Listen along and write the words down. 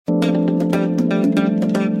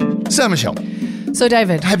So, Michelle, So,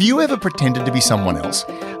 David, have you ever pretended to be someone else?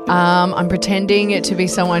 I'm pretending to be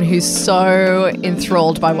someone who's so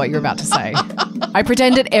enthralled by what you're about to say. I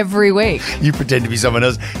pretend it every week. You pretend to be someone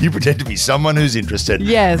else. You pretend to be someone who's interested.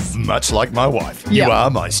 Yes. Much like my wife. Yeah. You are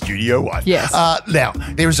my studio wife. Yes. Now,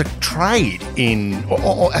 there is a trade in,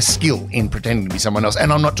 or a skill in pretending to be someone else.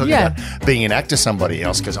 And I'm not talking about being an actor somebody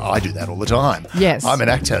else, because I do that all the time. Yes. I'm an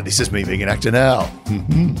actor. This is me being an actor now.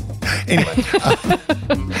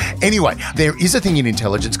 Anyway, there is a thing in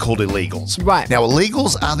intelligence called illegals. Right. Now,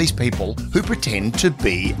 illegals are these people who pretend to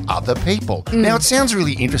be other people. Now, it sounds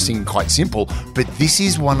really interesting and quite simple, but this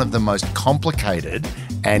is one of the most complicated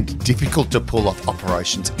and difficult to pull off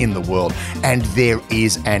operations in the world, and there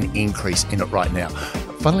is an increase in it right now.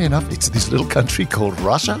 Funnily enough, it's this little country called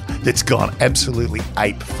Russia that's gone absolutely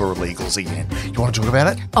ape for illegals again. You want to talk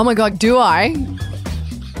about it? Oh my God, do I?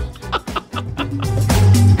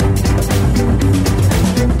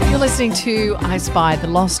 You're listening to I Spy, the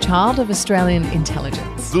lost child of Australian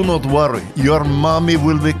intelligence. Do not worry, your mommy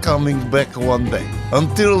will be coming back one day.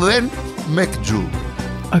 Until then, make do.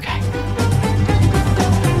 Okay.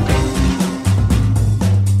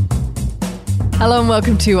 Hello and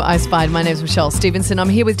welcome to I Spied. My name is Michelle Stevenson. I'm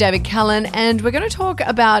here with David Callan and we're going to talk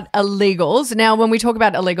about illegals. Now, when we talk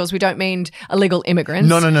about illegals, we don't mean illegal immigrants.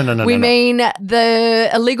 No. We mean the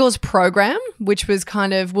illegals program, which was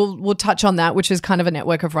kind of, we'll touch on that, which is kind of a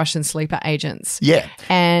network of Russian sleeper agents. Yeah.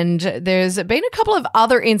 And there's been a couple of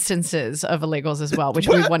other instances of illegals as well, which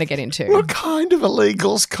we want to get into. Well, kind of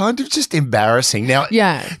illegals, kind of just embarrassing. Now,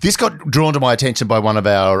 Yeah. this got drawn to my attention by one of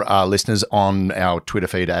our listeners on our Twitter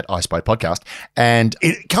feed at I Spy Podcast. And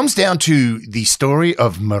it comes down to the story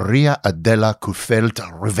of Maria Adela Kufelt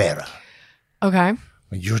Rivera. Okay.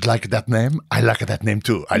 You'd like that name? I like that name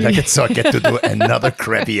too. I like it so I get to do another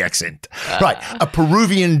crappy accent. Right. A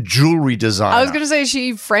Peruvian jewelry designer. I was going to say, is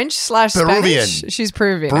she French / Peruvian. Spanish? She's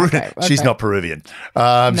Peruvian. Peruvian. Okay. She's not Peruvian.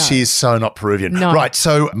 She's so not Peruvian. No. Right.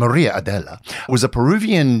 So Maria Adela was a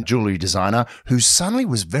Peruvian jewelry designer who suddenly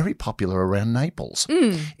was very popular around Naples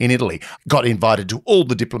in Italy. Got invited to all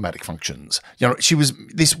the diplomatic functions. You know, she was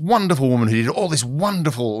this wonderful woman who did all this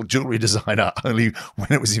wonderful jewelry designer, only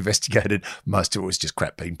when it was investigated, most of it was just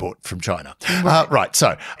crap being bought from China. Right.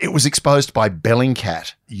 So it was exposed by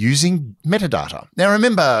Bellingcat using metadata. Now,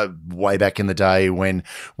 remember way back in the day when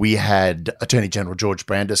we had Attorney General George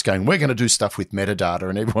Brandis going, we're going to do stuff with metadata,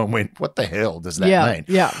 and everyone went, what the hell does that mean?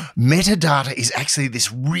 Yeah. Metadata is actually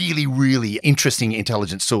this really, really interesting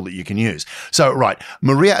intelligence tool that you can use. So, right,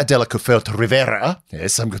 Maria Adela Kufelt Rivera,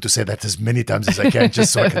 yes, I'm going to say that as many times as I can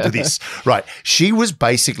just so I can do this. Right, she was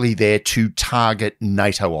basically there to target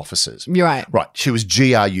NATO officers. You're right. Right, she was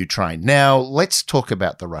GRU trained. Now, let's talk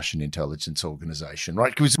about the Russian intelligence organization,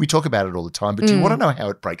 right? Because we talk about it all the time, but do you want to know how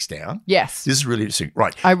it breaks down? Yes. This is really interesting.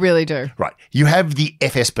 Right. I really do. Right. You have the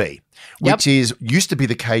FSB, which used to be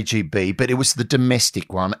the KGB, but it was the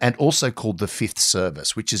domestic one and also called the Fifth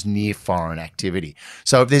Service, which is near foreign activity.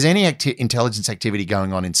 So if there's any intelligence activity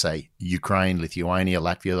going on in, say, Ukraine, Lithuania,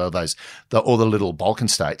 Latvia, all the little Balkan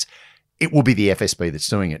states, it will be the FSB that's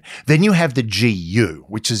doing it. Then you have the GU,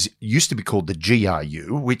 which used to be called the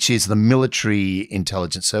GRU, which is the military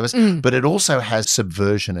intelligence service, but it also has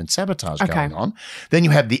subversion and sabotage going on. Then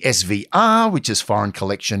you have the SVR, which is foreign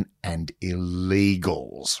collection and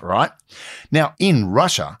illegals, right? Now, in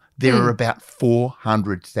Russia, there are about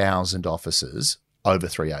 400,000 officers over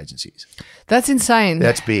 3 agencies. That's insane.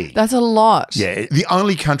 That's big. That's a lot. Yeah. The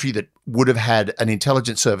only country that would have had an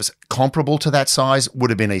intelligence service comparable to that size would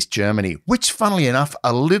have been East Germany, which, funnily enough,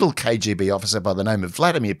 a little KGB officer by the name of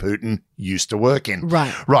Vladimir Putin used to work in.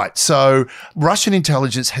 Right. Right. So Russian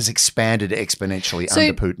intelligence has expanded exponentially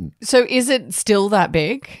under Putin. So is it still that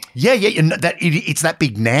big? Yeah. And it's that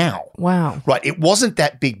big now. Wow. Right. It wasn't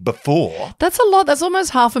that big before. That's a lot. That's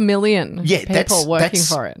almost 500,000 Yeah, people working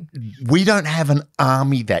for it. We don't have an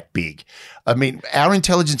army that big. I mean, our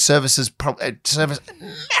intelligence services service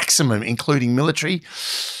maximum, including military.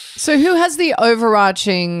 So who has the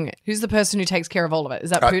overarching, who's the person who takes care of all of it? Is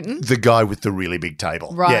that Putin? The guy with the really big table.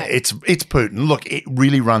 Right. Yeah, it's Putin. Look, it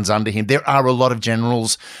really runs under him. There are a lot of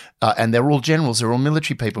generals, and they're all generals. They're all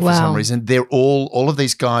military people for some reason. They're all of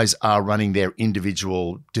these guys are running their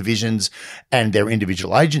individual divisions and their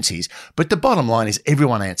individual agencies. But the bottom line is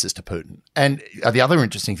everyone answers to Putin. And the other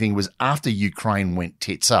interesting thing was after Ukraine went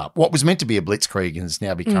tits up, what was meant to be a blitzkrieg has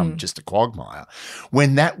now become just a quagmire.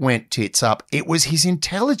 When that went tits up, it was his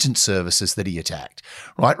intelligence services that he attacked,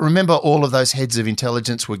 right? Remember, all of those heads of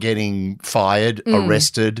intelligence were getting fired,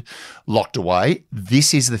 arrested, locked away.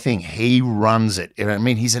 This is the thing. He runs it. I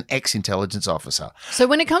mean, he's an ex-intelligence officer. So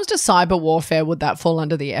when it comes to cyber warfare, would that fall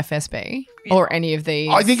under the FSB or any of these?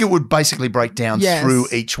 I think it would basically break down Yes. through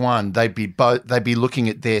each one. They'd be looking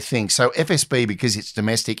at their thing. So FSB, because it's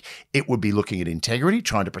domestic, it would be looking at integrity,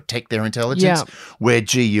 trying to protect their intelligence, where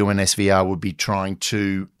GU and SVR would be trying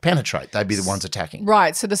to penetrate. They'd be the ones attacking.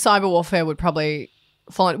 Right. So the cyber warfare would probably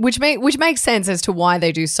fall, which makes sense as to why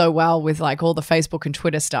they do so well with like all the Facebook and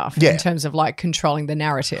Twitter stuff in terms of like controlling the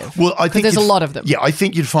narrative. Well, I think there's a lot of them. Yeah, I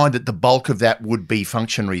think you'd find that the bulk of that would be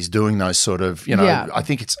functionaries doing those sort of, I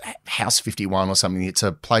think it's House 51 or something. It's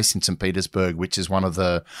a place in St. Petersburg, which is one of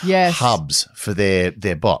the hubs for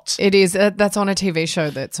their bots. It is. That's on a TV show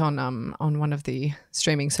that's on one of the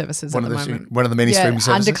streaming services at the moment. One of the many streaming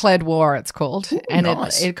services? Undeclared War, it's called. Ooh, and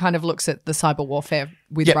nice. it kind of looks at the cyber warfare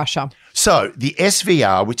with Russia. So the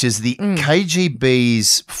SVR, which is the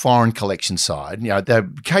KGB's foreign collection side, the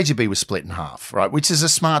KGB was split in half, right, which is a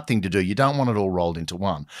smart thing to do. You don't want it all rolled into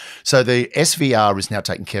one. So the SVR is now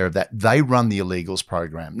taking care of that. They run the illegals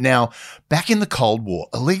program. Now, back in the Cold War,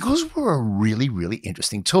 illegals were a really, really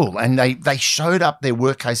interesting tool, and they showed up. There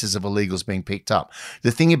were cases of illegals being picked up.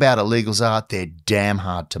 The thing about illegals are they're damn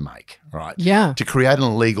hard to make, right? Yeah. To create an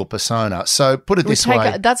illegal persona. So put it this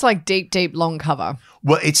way. That's like deep, long cover.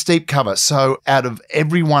 Well, it's deep cover. So out of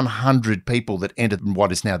every 100 people that entered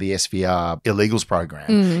what is now the SVR illegals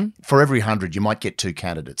program, for every 100, you might get 2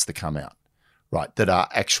 candidates that come out, right, that are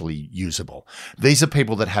actually usable. These are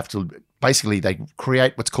people that have to basically they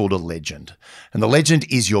create what's called a legend. And the legend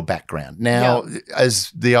is your background. Now,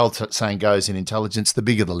 as the old saying goes in intelligence, the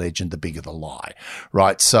bigger the legend, the bigger the lie,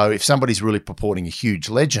 right? So if somebody's really purporting a huge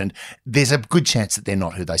legend, there's a good chance that they're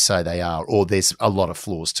not who they say they are, or there's a lot of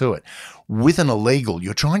flaws to it. With an illegal,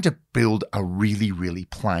 you're trying to build a really, really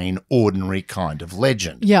plain, ordinary kind of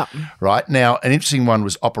legend. Yeah. Right? Now, an interesting one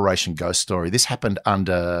was Operation Ghost Story. This happened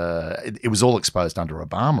it was all exposed under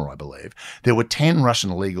Obama, I believe. There were 10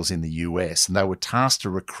 Russian illegals in the US, and they were tasked to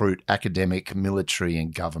recruit academic, military,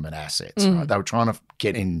 and government assets. Right? They were trying to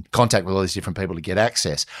get in contact with all these different people to get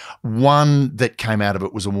access. One that came out of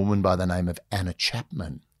it was a woman by the name of Anna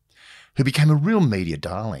Chapman, who became a real media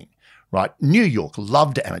darling. Right. New York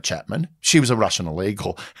loved Anna Chapman. She was a Russian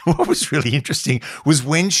illegal. What was really interesting was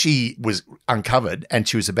when she was uncovered and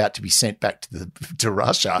she was about to be sent back to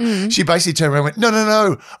Russia, she basically turned around and went,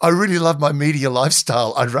 no, I really love my media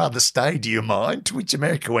lifestyle. I'd rather stay. Do you mind? To which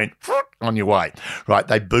America went, on your way. Right.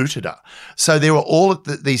 They booted her. So there were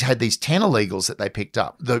these 10 illegals that they picked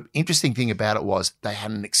up. The interesting thing about it was they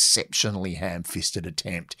had an exceptionally ham-fisted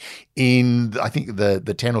attempt in, I think,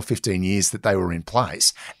 the 10 or 15 years that they were in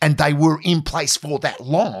place. And they were in place for that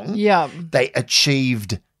long. Yeah. They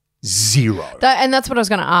achieved zero. And that's what I was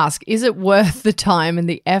going to ask. Is it worth the time and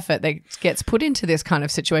the effort that gets put into this kind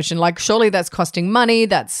of situation? Like, surely that's costing money.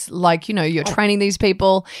 That's like, you're training these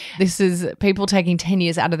people. This is people taking 10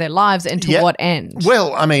 years out of their lives, and to what end?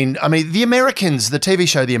 Well, I mean, the Americans, the TV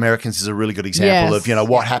show The Americans is a really good example of,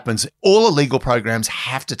 what happens. All illegal programs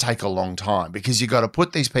have to take a long time because you've got to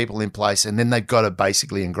put these people in place and then they've got to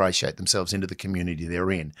basically ingratiate themselves into the community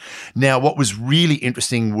they're in. Now, what was really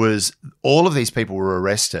interesting was all of these people were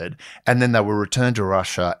arrested and then they were returned to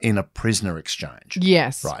Russia in a prisoner exchange.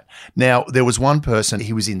 Yes. Right. Now, there was one person,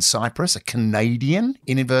 he was in Cyprus, a Canadian,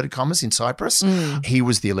 in inverted commas, in Cyprus. He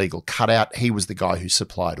was the illegal cutout. He was the guy who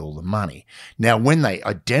supplied all the money. Now, when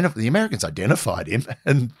the Americans identified him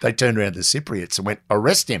and they turned around to the Cypriots and went,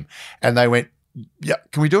 arrest him. And they went, yeah,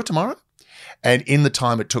 can we do it tomorrow? And in the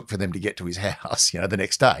time it took for them to get to his house, the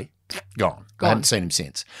next day, gone. I haven't seen him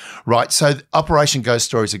since. Right. So Operation Ghost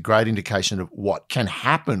Story is a great indication of what can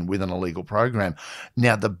happen with an illegal program.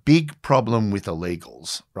 Now, the big problem with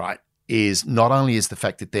illegals, right, is not only is the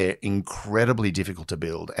fact that they're incredibly difficult to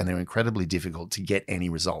build and they're incredibly difficult to get any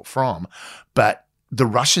result from, but the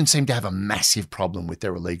Russians seem to have a massive problem with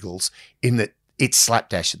their illegals in that it's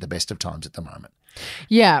slapdash at the best of times at the moment.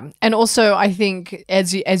 Yeah. And also, I think,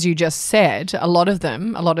 as you just said, a lot of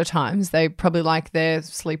times, they probably like their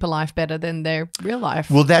sleeper life better than their real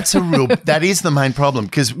life. Well, that is the main problem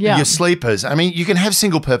because your sleepers, you can have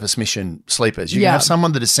single purpose mission sleepers. You can have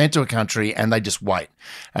someone that is sent to a country and they just wait,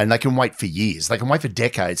 and they can wait for years. They can wait for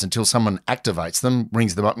decades until someone activates them,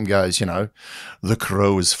 rings them up and goes, the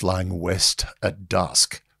crow is flying west at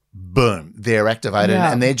dusk. Boom, they're activated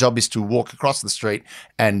and their job is to walk across the street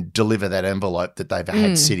and deliver that envelope that they've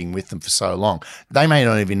had sitting with them for so long. They may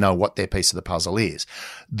not even know what their piece of the puzzle is.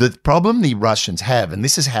 The problem the Russians have, and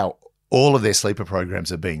this is how all of their sleeper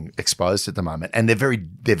programs are being exposed at the moment, and they're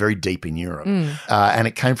very deep in Europe, and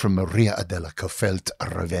it came from Maria Adela Kofelt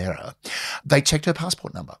Rivera. They checked her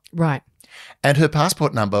passport number. Right. And her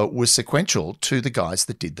passport number was sequential to the guys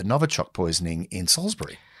that did the Novichok poisoning in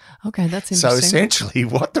Salisbury. Okay, that's So interesting. essentially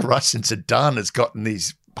what the Russians had done is gotten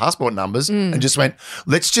these passport numbers and just went,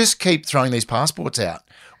 let's just keep throwing these passports out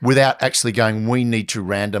without actually going, we need to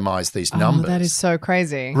randomize these numbers. Oh, that is so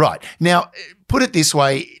crazy. Right. Now, put it this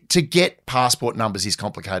way, to get passport numbers is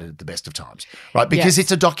complicated at the best of times, right? Because Yes.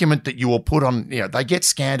 it's a document that you will put on, they get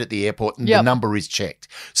scanned at the airport and the Yep. number is checked.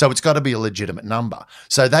 So it's got to be a legitimate number.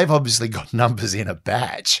 So they've obviously got numbers in a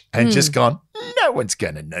batch and just gone, no one's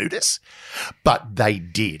going to notice. But they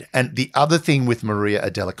did. And the other thing with Maria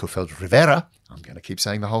Adela Kufeld Rivera, I'm going to keep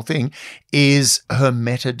saying the whole thing, is her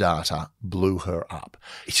metadata blew her up.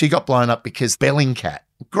 She got blown up because Bellingcat,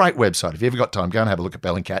 great website. If you ever got time, go and have a look at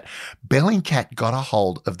Bellingcat. Bellingcat got a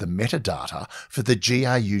hold of the metadata for the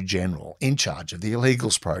GRU general in charge of the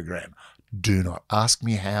illegals program. Do not ask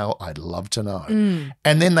me how. I'd love to know.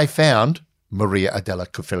 And then they found Maria Adela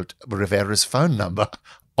Kufeld Rivera's phone number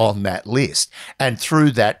on that list. And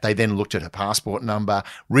through that, they then looked at her passport number,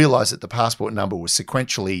 realised that the passport number was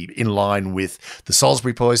sequentially in line with the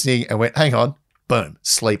Salisbury poisoning and went, hang on, boom,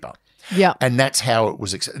 sleeper. Yeah. And that's how it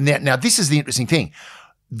was. Now, this is the interesting thing.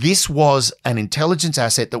 This was an intelligence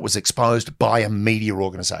asset that was exposed by a media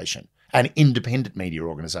organisation, an independent media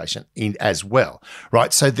organisation as well,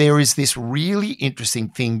 right? So there is this really interesting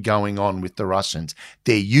thing going on with the Russians.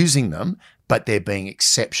 They're using them, but they're being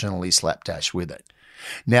exceptionally slapdash with it.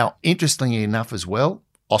 Now, interestingly enough as well,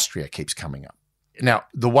 Austria keeps coming up. Now,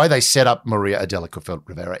 the way they set up Maria Adela Kufeld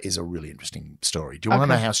Rivera is a really interesting story. Do you want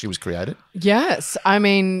to know how she was created? Yes. I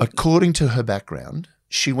mean, According to her background,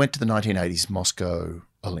 she went to the 1980s Moscow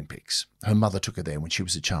Olympics. Her mother took her there when she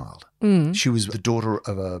was a child. She was the daughter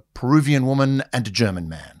of a Peruvian woman and a German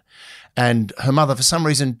man. And her mother, for some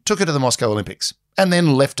reason, took her to the Moscow Olympics and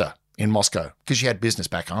then left her in Moscow because she had business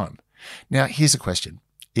back home. Now, here's a question.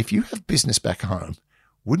 If you have business back home,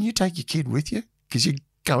 wouldn't you take your kid with you because you're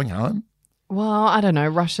going home? well, I don't know.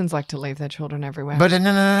 Russians like to leave their children everywhere. But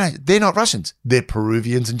no. They're not Russians. They're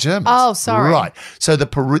Peruvians and Germans. Oh, sorry. Right. So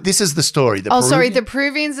this is the story. sorry. The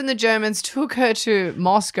Peruvians and the Germans took her to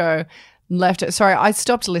Moscow, left her. Sorry, I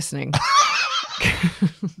stopped listening.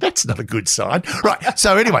 That's not a good sign. Right.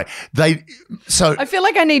 So anyway, I feel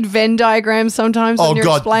like I need Venn diagrams sometimes when you're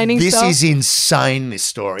explaining this stuff. is insane, this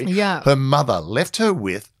story. Yeah. Her mother left her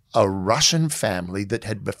with a Russian family that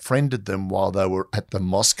had befriended them while they were at the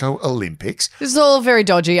Moscow Olympics. This is all very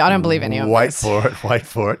dodgy. I don't believe any of this. Wait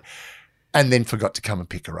for it. And then forgot to come and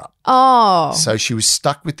pick her up. Oh. So she was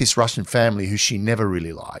stuck with this Russian family who she never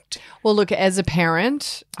really liked. Well, look, as a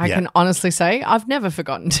parent, I Yeah. can honestly say I've never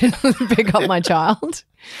forgotten to pick up my child.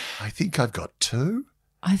 I think I've got two.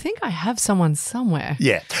 I think I have someone somewhere.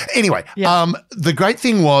 Yeah. Anyway, Yeah. the great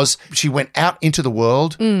thing was she went out into the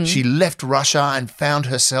world. She left Russia and found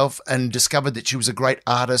herself and discovered that she was a great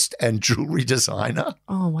artist and jewelry designer,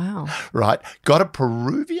 Oh, wow. right? Got a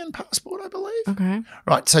Peruvian passport, I believe. Okay.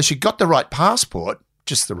 Right. So she got the right passport,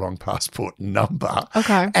 just the wrong passport number.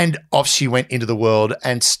 Okay. And off she went into the world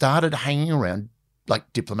and started hanging around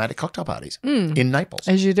like diplomatic cocktail parties in Naples.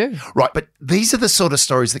 As you do. Right. But these are the sort of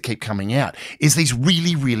stories that keep coming out, is these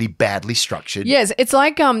really, really badly structured. Yes, it's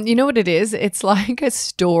like you know what it is? It's like a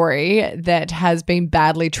story that has been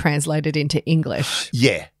badly translated into English.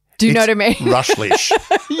 Yeah. Do you know what I mean? Rushlish.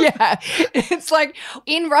 Yeah. It's like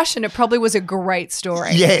in Russian it probably was a great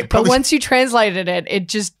story. Yeah, But probably- once you translated it, it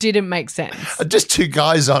just didn't make sense. Just two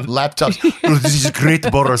guys on laptops. "Oh, this is great,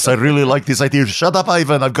 Boris. I really like this idea. Shut up,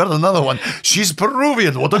 Ivan. I've got another one. She's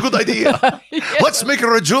Peruvian. What a good idea. Let's make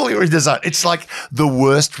her a jewelry design. It's like the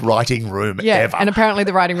worst writing room Yeah. ever. And apparently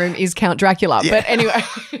the writing room is Count Dracula. Yeah. But anyway.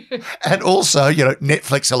 And also,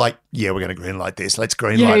 Netflix are like, yeah, we're going to greenlight this. Let's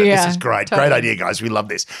greenlight it. Yeah, This is great. totally. Great idea, guys. We love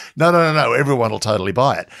this. No. Everyone will totally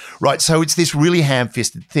buy it. Right. So it's this really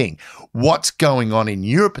ham-fisted thing. What's going on in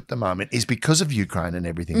Europe at the moment is because of Ukraine and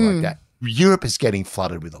everything like that. Europe is getting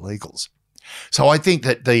flooded with illegals. So I think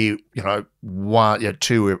that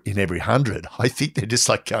two in every 100, I think they're just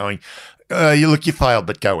like going, you failed,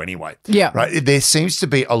 but go anyway. Yeah. Right. There seems to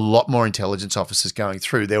be a lot more intelligence officers going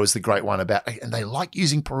through. There was the great one about, and they like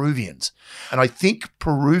using Peruvians. And I think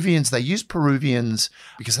they use Peruvians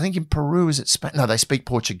because I think in Peru, is it Spain? No, they speak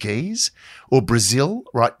Portuguese, or Brazil,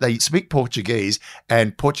 right? They speak Portuguese,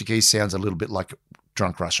 and Portuguese sounds a little bit like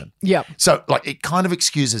drunk Russian. Yeah. So it kind of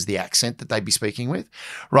excuses the accent that they'd be speaking with.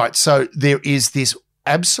 Right. So there is this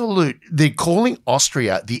they're calling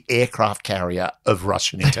Austria the aircraft carrier of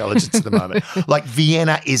Russian intelligence at the moment. Like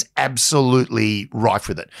Vienna is absolutely rife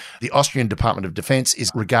with it. The Austrian Department of Defense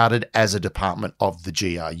is regarded as a department of the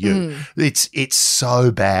GRU. It's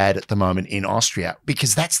so bad at the moment in Austria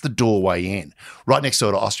because that's the doorway in. Right next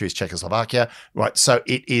door to Austria is Czechoslovakia, right? So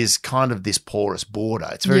it is kind of this porous border.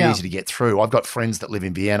 It's very easy to get through. I've got friends that live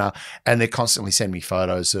in Vienna and they constantly send me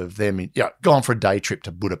photos of them going for a day trip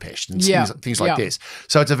to Budapest and things like this.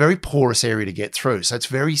 So it's a very porous area to get through. So it's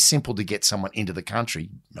very simple to get someone into the country.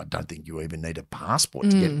 I don't think you even need a passport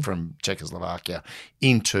to get from Czechoslovakia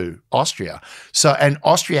into Austria. So, and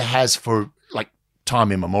Austria has for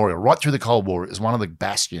time immemorial, right through the Cold War, it was one of the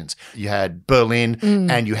bastions. You had Berlin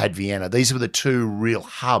and you had Vienna. These were the two real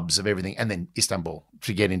hubs of everything, and then Istanbul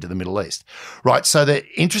to get into the Middle East, right? So the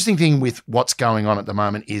interesting thing with what's going on at the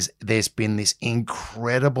moment is there's been this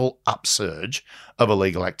incredible upsurge of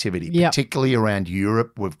illegal activity, particularly around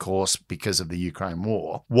Europe, of course, because of the Ukraine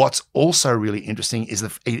war. What's also really interesting is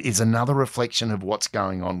it is another reflection of what's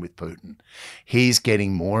going on with Putin. He's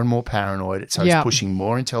getting more and more paranoid, so he's pushing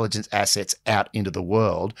more intelligence assets out into the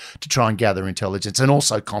world to try and gather intelligence and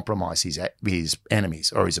also compromise his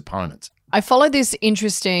enemies or his opponents. I follow this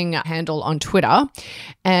interesting handle on Twitter,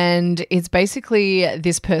 and it's basically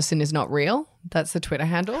 "This person is not real." That's the Twitter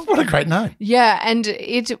handle. What a great name. Yeah, and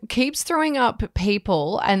it keeps throwing up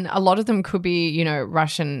people, and a lot of them could be,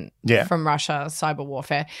 Russian from Russia, cyber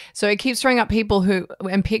warfare. So it keeps throwing up people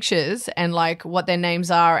and pictures and like what their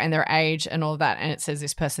names are and their age and all of that, and it says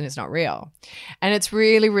this person is not real. And it's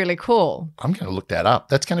really, really cool. I'm going to look that up.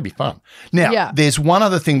 That's going to be fun. Now, there's one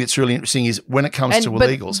other thing that's really interesting is when it comes to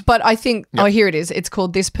illegals. But I think, here it is. It's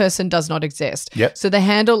called "This person does not exist." Yep. So the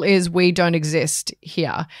handle is "We don't exist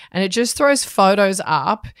here." And it just throws photos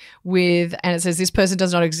up and it says this person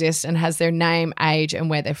does not exist and has their name, age, and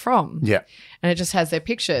where they're from. Yeah. And it just has their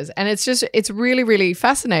pictures. And it's really, really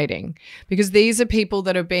fascinating because these are people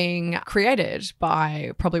that are being created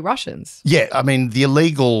by probably Russians. Yeah. I mean, the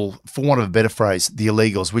illegal, for want of a better phrase, the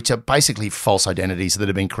illegals, which are basically false identities that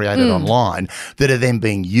have been created online that are then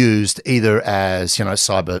being used either as,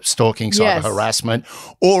 cyber stalking, cyber harassment,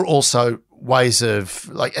 or also ways of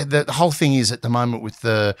the whole thing is at the moment with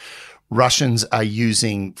the Russians are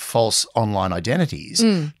using false online identities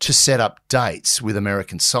to set up dates with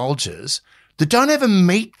American soldiers that don't ever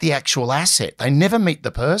meet the actual asset. They never meet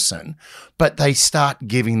the person, but they start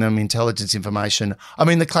giving them intelligence information. I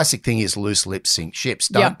mean, the classic thing is loose lips sink ships.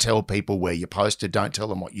 Don't tell people where you're posted. Don't tell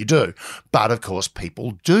them what you do. But, of course,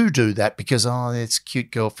 people do that because, this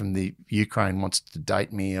cute girl from the Ukraine wants to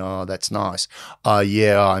date me. Oh, that's nice.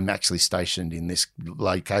 I'm actually stationed in this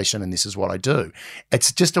location and this is what I do.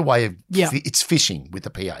 It's just a way of it's phishing with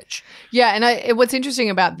the PH. Yeah, and what's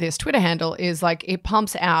interesting about this Twitter handle is it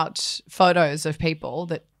pumps out photos of people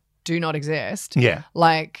that do not exist. Yeah.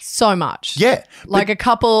 So much. Yeah. A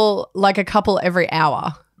couple every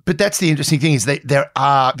hour. But that's the interesting thing is that there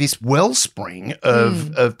are this wellspring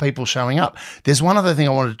of people showing up. There's one other thing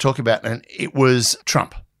I wanted to talk about, and it was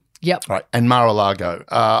Trump. Yep. Right. And Mar-a-Lago.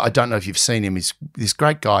 I don't know if you've seen him. He's this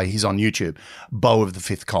great guy. He's on YouTube, Beau of the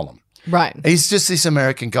Fifth Column. Right. He's just this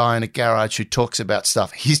American guy in a garage who talks about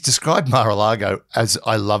stuff. He's described Mar-a-Lago as,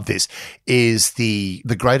 I love this, is the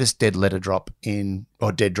greatest dead drop in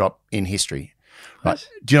history. Right.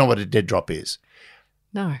 Do you know what a dead drop is?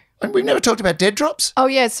 No. And we've never talked about dead drops. Oh,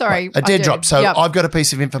 yeah, sorry. Right. A dead drop. So I've got a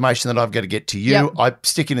piece of information that I've got to get to you. Yep. I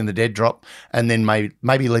stick it in the dead drop and then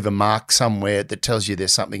maybe leave a mark somewhere that tells you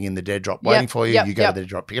there's something in the dead drop waiting for you. You go to the dead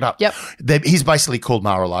drop, pick it up. Yep. He's basically called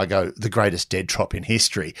Mar-a-Lago the greatest dead drop in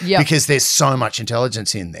history because there's so much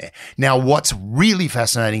intelligence in there. Now, what's really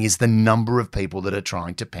fascinating is the number of people that are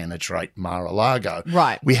trying to penetrate Mar-a-Lago.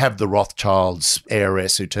 Right. We have the Rothschilds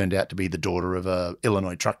heiress who turned out to be the daughter of a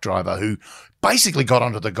Illinois truck driver who basically got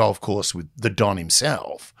onto the golf course with the Don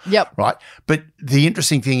himself. Yep. Right. But the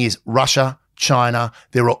interesting thing is Russia, China,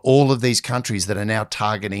 there are all of these countries that are now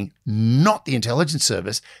targeting not the intelligence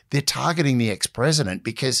service, they're targeting the ex-president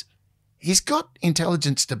because he's got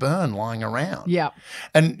intelligence to burn lying around. Yeah.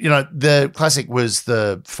 And, the classic was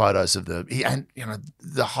the photos of the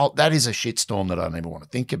whole, that is a shitstorm that I don't even want to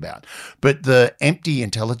think about. But the empty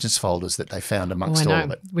intelligence folders that they found amongst all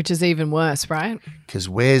of it. Which is even worse, right? Because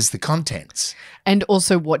where's the contents? And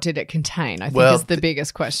also, what did it contain? I think is the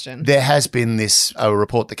biggest question. There has been a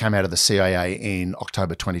report that came out of the CIA in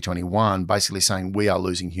October 2021 basically saying we are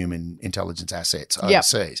losing human intelligence assets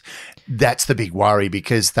overseas. Yep. That's the big worry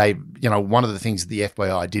because one of the things the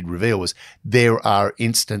FBI did reveal was there are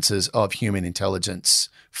instances of human intelligence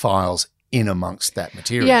files in amongst that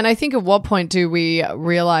material. Yeah, and I think at what point do we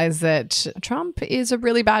realize that Trump is a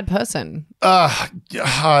really bad person? I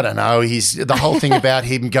don't know. He's the whole thing about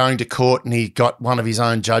him going to court and he got one of his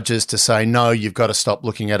own judges to say, no, you've got to stop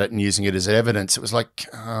looking at it and using it as evidence. It was like,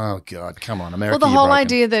 oh, God, come on, America. Well, the you're whole broken.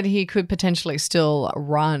 idea that he could potentially still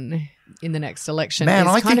run in the next election Man,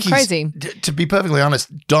 is I kind think of crazy. To be perfectly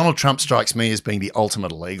honest, Donald Trump strikes me as being the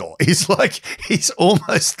ultimate illegal. He's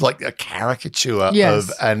almost like a caricature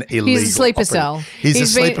of an illegal. He's a sleeper operative. cell. He's a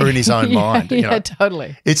sleeper in his own mind. Yeah,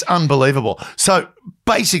 totally. It's unbelievable. So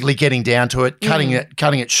basically getting down to it, cutting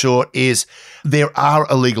it short is there are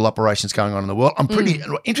illegal operations going on in the world. I'm pretty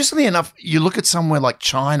interestingly enough, you look at somewhere like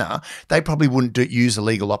China, they probably wouldn't use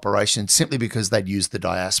illegal operations simply because they'd use the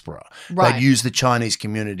diaspora. Right. They'd use the Chinese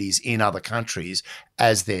communities in other countries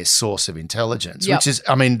as their source of intelligence, Yep. which is,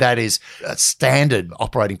 I mean, that is a standard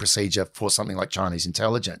operating procedure for something like Chinese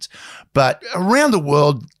intelligence. But around the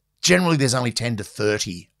world, generally, there's only 10 to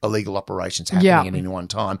 30 illegal operations happening at any one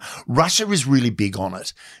time. Russia is really big on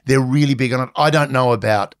it. They're really big on it. I don't know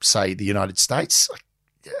about, say, the United States.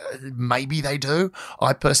 Maybe they do.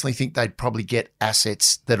 I personally think they'd probably get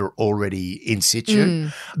assets that are already in situ.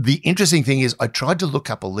 The interesting thing is I tried to look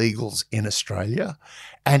up illegals in Australia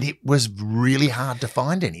and it was really hard to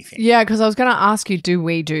find anything. Yeah, because I was going to ask you, do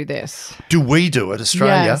we do this? Do we do it,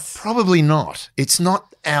 Australia? Yes. Probably not. It's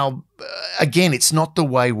not our, again, it's not the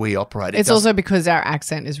way we operate. It's also because our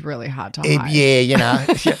accent is really hard to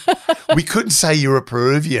hide. We couldn't say you're a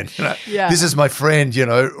Peruvian. Yeah. This is my friend,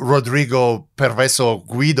 Rodrigo Perveso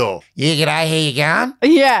Guido. Yeah, g'day, how you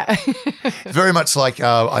going? Yeah. Very much like,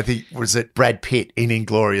 I think, was it Brad Pitt in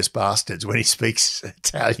Inglourious Bastards when he speaks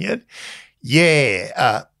Italian?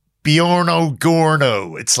 Yeah, Bjorno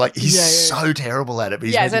Gorno. It's like he's so terrible at it. But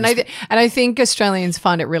Yes, and I think Australians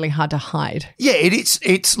find it really hard to hide. Yeah,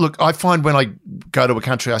 it's look, I find when I go to a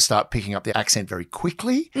country, I start picking up the accent very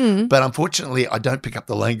quickly, but unfortunately I don't pick up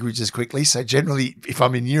the language as quickly. So generally, if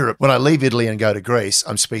I'm in Europe, when I leave Italy and go to Greece,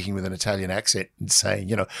 I'm speaking with an Italian accent and saying,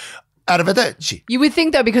 arrivederci. You would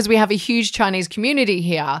think, though, because we have a huge Chinese community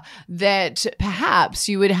here, that perhaps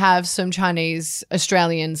you would have some Chinese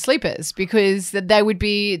Australian sleepers because they would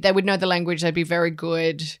know the language. They'd be very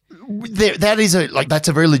good. That's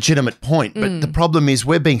a very legitimate point. But the problem is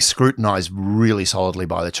we're being scrutinized really solidly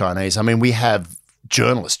by the Chinese. I mean, we have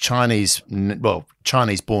journalists,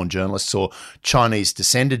 Chinese-born journalists or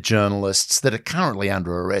Chinese-descended journalists that are currently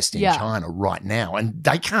under arrest in China right now, and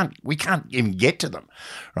we can't even get to them,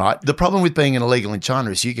 right? The problem with being an illegal in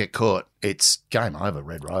China is you get caught, it's game over,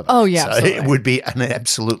 Red Rover. Oh, yeah, so absolutely. it would be an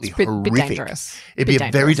absolutely horrific. Bit dangerous. It'd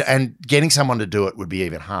be and getting someone to do it would be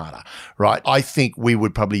even harder, right? I think we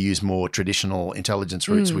would probably use more traditional intelligence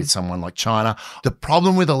routes with someone like China. The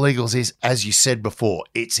problem with illegals is, as you said before,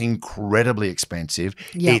 it's incredibly expensive.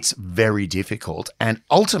 Yep. It's very difficult. And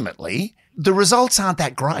ultimately, the results aren't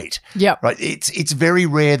that great. Yeah. Right. It's very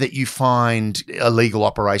rare that you find illegal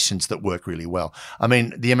operations that work really well. I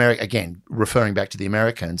mean, again, referring back to the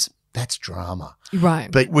Americans, that's drama. Right.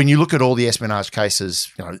 But when you look at all the espionage cases,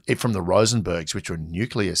 from the Rosenbergs, which were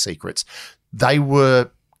nuclear secrets, they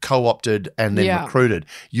were co-opted and then recruited.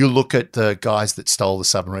 You look at the guys that stole the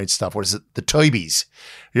submarine stuff. What is it? The Toibies.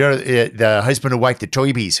 The husband and wife, the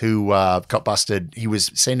Toibies, who got busted. He was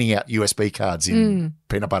sending out USB cards in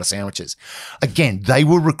peanut butter sandwiches. Again, they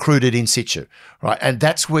were recruited in situ, right? And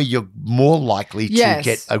that's where you're more likely to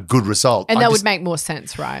get a good result. And that would make more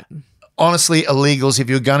sense, right? Honestly, illegals, if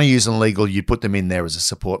you're going to use an illegal, you put them in there as a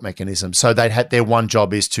support mechanism. So their one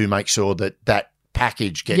job is to make sure that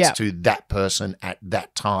package gets to that person at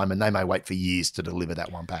that time, and they may wait for years to deliver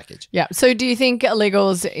that one package. Yeah. So do you think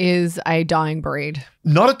illegals is a dying breed?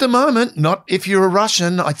 Not at the moment. Not if you're a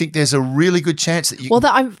Russian. I think there's a really good chance that you...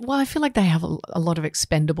 I feel like they have a lot of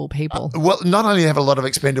expendable people. Not only have a lot of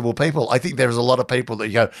expendable people, I think there's a lot of people that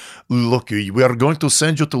you go, look, we are going to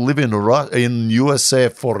send you to live in USA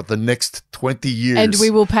for the next 20 years. And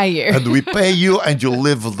we will pay you. And we pay you and you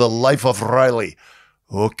live the life of Riley.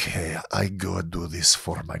 Okay, I go do this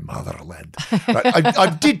for my motherland. Right? I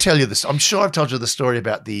did tell you this. I'm sure I've told you the story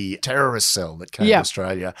about the terrorist cell that came to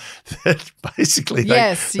Australia. That basically,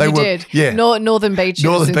 you did. Yeah, Northern Beaches.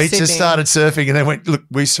 Northern Beaches started surfing, and they went, "Look,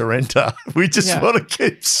 we surrender. We just want to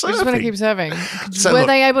keep surfing. We just want to keep surfing." Were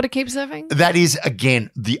they able to keep surfing? That is,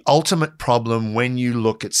 again, the ultimate problem when you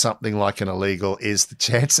look at something like an illegal is the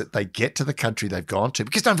chance that they get to the country they've gone to.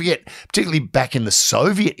 Because don't forget, particularly back in the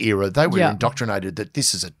Soviet era, they were indoctrinated that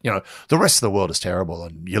this is the rest of the world is terrible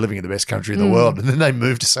and you're living in the best country in the world. And then they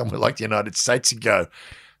move to somewhere like the United States and go,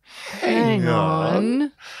 hang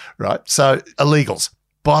on. Right. So illegals.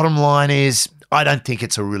 Bottom line is, I don't think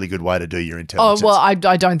it's a really good way to do your Oh, intelligence. well, I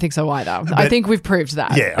don't think so either. I think we've proved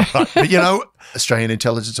that. Yeah, right. But you know, Australian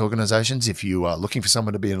intelligence organisations, if you are looking for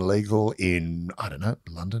someone to be an illegal in, I don't know,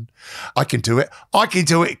 London, I can do it. I can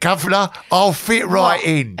do it, Governor. I'll fit right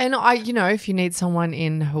in. And if you need someone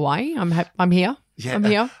in Hawaii, I'm here. Yeah. I'm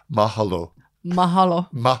here. Mahalo.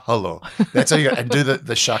 Mahalo. That's how you go. And do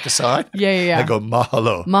the shaka side. Yeah. They go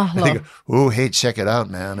mahalo. Mahalo. They go, oh, hey, check it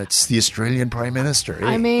out, man. It's the Australian Prime Minister.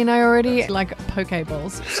 I mean, I already like poke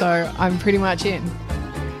balls, so I'm pretty much in.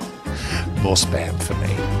 More spam for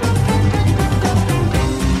me.